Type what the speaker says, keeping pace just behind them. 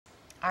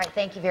All right,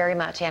 thank you very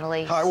much,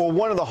 Annalise. All right, well,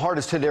 one of the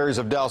hardest hit areas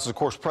of Dallas is, of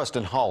course,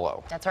 Preston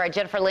Hollow. That's right.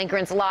 Jennifer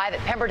Lindgren's live at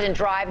Pemberton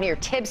Drive near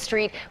Tibb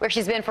Street, where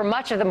she's been for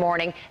much of the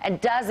morning, and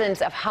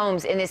dozens of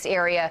homes in this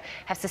area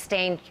have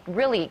sustained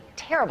really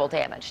terrible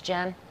damage.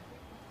 Jen?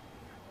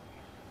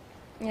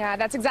 Yeah,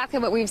 that's exactly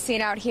what we've seen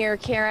out here,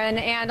 Karen.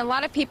 And a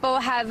lot of people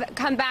have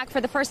come back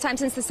for the first time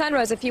since the sun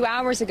rose a few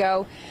hours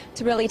ago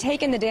to really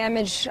take in the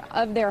damage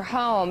of their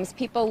homes.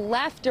 People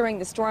left during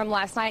the storm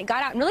last night,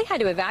 got out and really had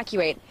to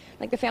evacuate.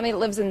 Like the family that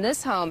lives in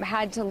this home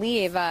had to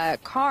leave. A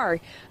car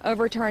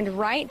overturned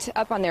right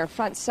up on their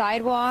front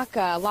sidewalk.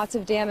 Lots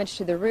of damage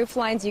to the roof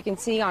lines you can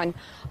see on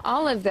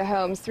all of the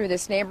homes through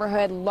this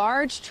neighborhood.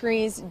 Large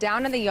trees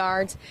down in the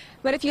yards.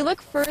 But if you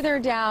look further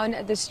down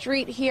the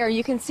street here,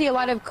 you can see a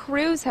lot of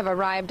crews have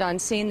arrived on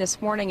scene this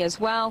morning as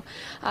well.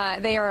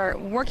 They are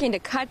working to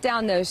cut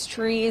down those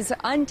trees,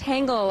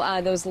 untangle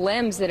those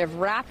limbs that have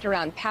wrapped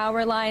around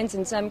power lines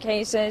in some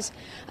cases.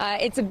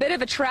 It's a bit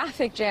of a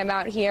traffic jam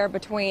out here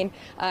between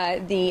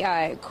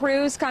the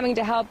crews coming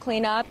to help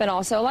clean up and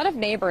also a lot of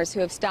neighbors who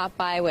have stopped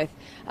by with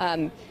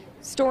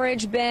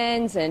storage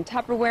bins and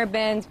Tupperware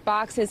bins,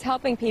 boxes,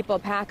 helping people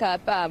pack up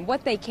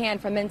what they can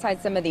from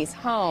inside some of these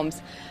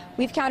homes.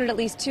 We've counted at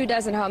least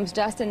 24 homes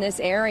just in this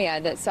area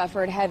that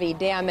suffered heavy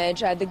damage.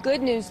 The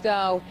good news,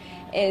 though,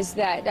 is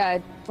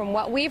that from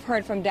what we've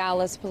heard from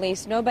Dallas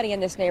police, nobody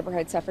in this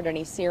neighborhood suffered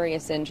any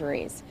serious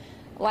injuries.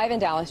 Live in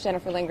Dallas,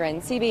 Jennifer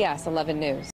Lindgren, CBS 11 News.